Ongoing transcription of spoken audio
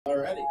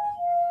Alrighty.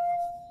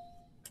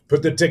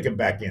 Put the ticket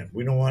back in.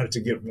 We don't want it to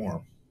get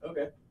warm.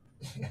 Okay.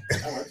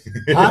 That works.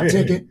 Hot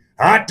ticket.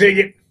 Hot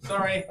ticket.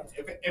 Sorry,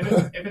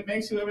 if it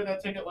makes whoever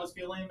that ticket was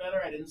feel any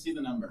better, I didn't see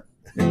the number.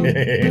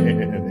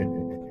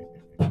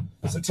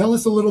 So tell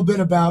us a little bit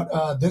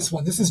about this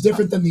one. This is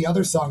different than the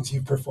other songs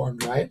you've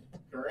performed, right?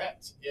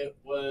 Correct. It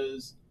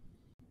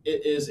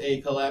is a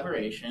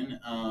collaboration.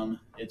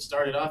 It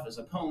started off as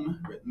a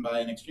poem written by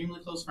an extremely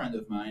close friend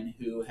of mine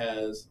who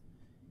has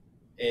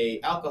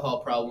a alcohol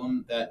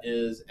problem that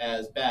is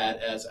as bad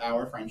as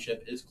our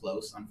friendship is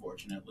close,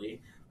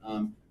 unfortunately.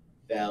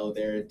 Now,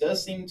 there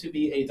does seem to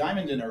be a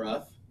diamond in a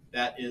rough.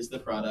 That is the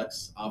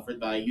products offered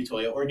by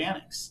Utoya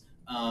Organics.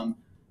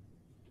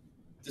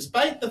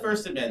 Despite the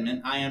First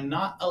Amendment, I am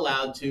not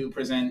allowed to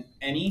present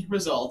any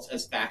results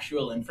as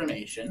factual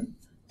information,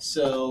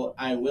 so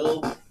I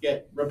will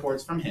get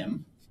reports from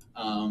him.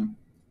 That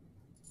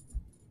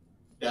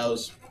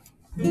was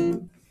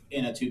in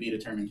a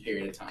to-be-determined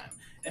period of time.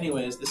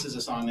 Anyways, this is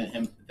a song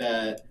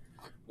that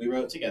we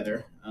wrote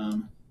together.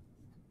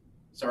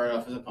 Started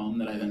off as a poem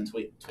that I then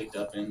tweaked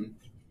up and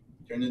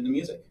turned into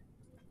music.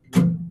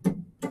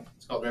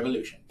 It's called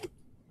Revolution.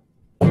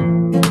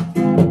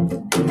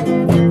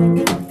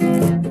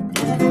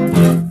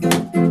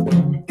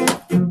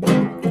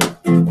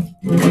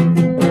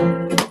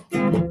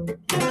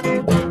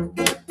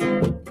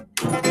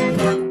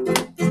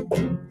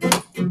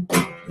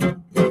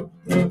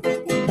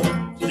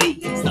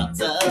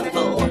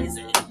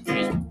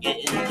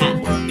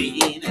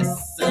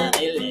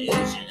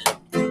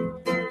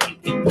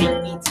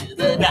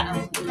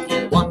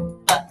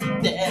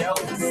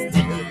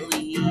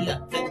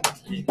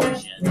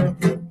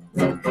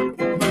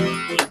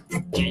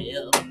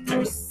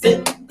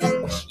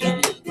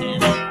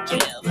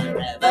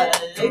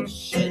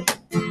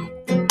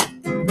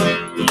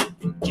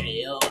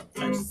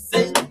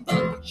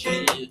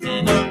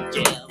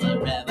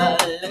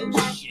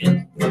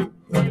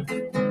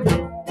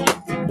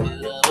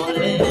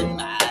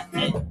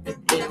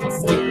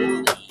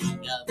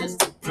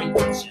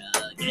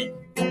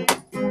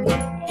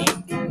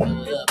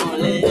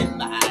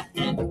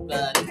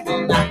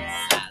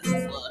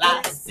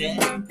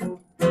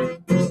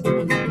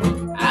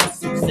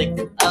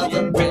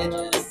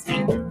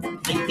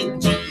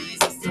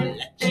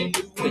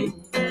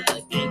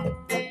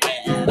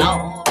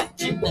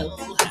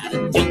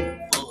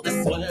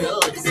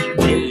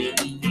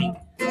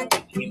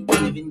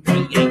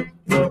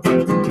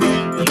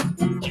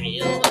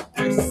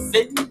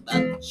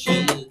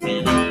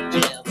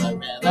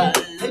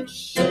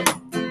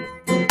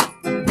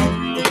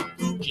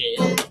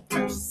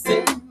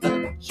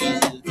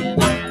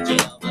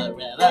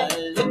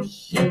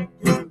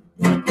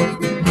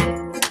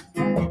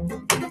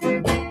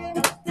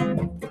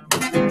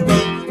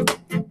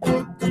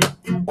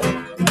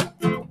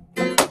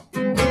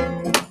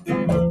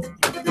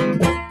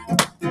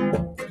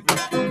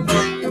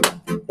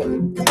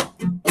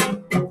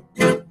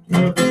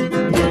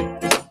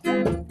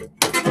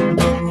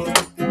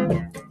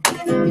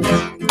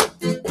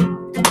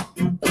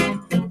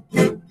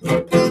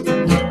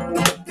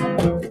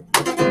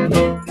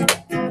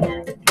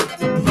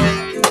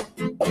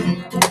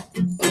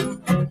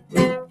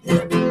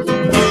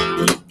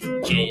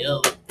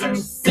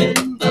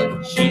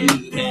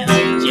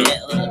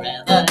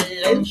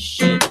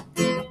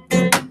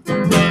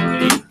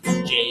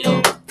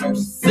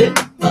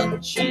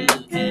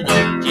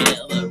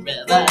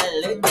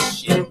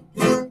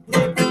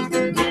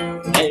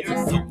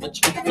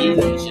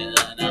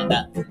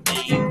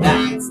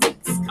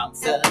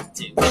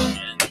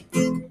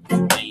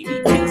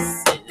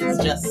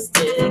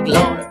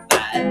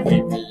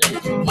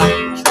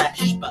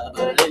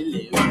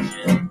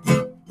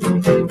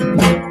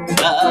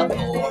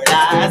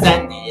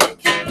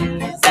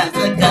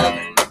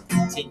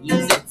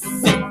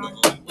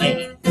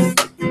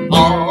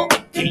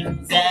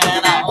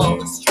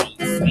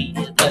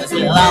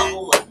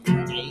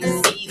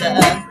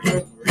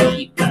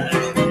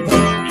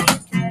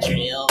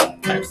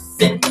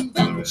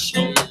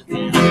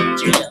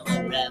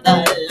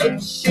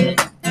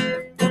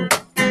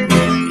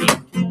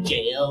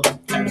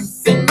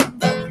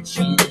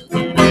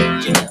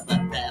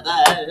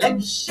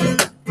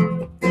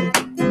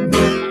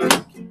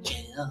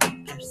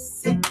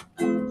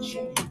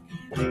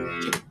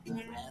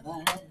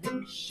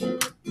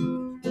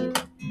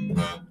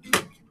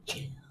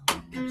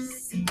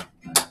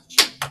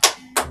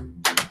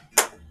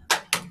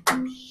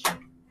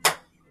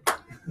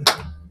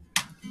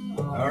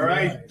 All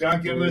right,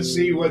 Duncan, let's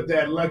see what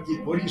that lucky...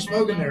 What are you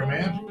smoking there,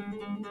 man?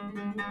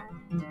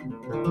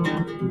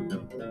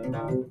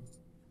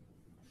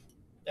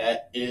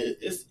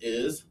 This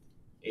is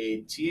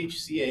a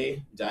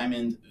THC-A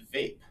diamond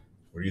vape.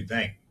 What do you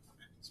think?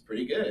 It's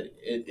pretty good.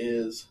 It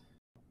is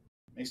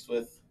mixed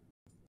with...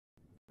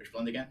 Which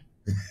blend again?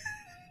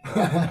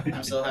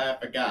 I'm so high I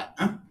forgot.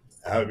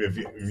 Have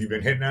you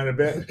been hitting on a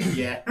bit?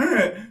 Yeah.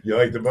 You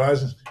like the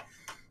buzz?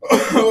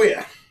 Oh,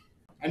 yeah.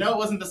 I know it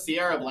wasn't the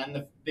Sierra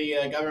blend.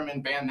 The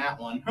government banned that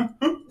one.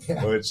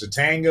 Well, it's a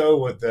Tango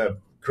with the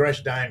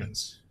Crushed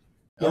Diamonds.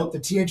 Yep, the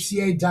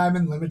THC-A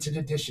Diamond Limited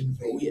Edition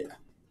vape. Oh yeah.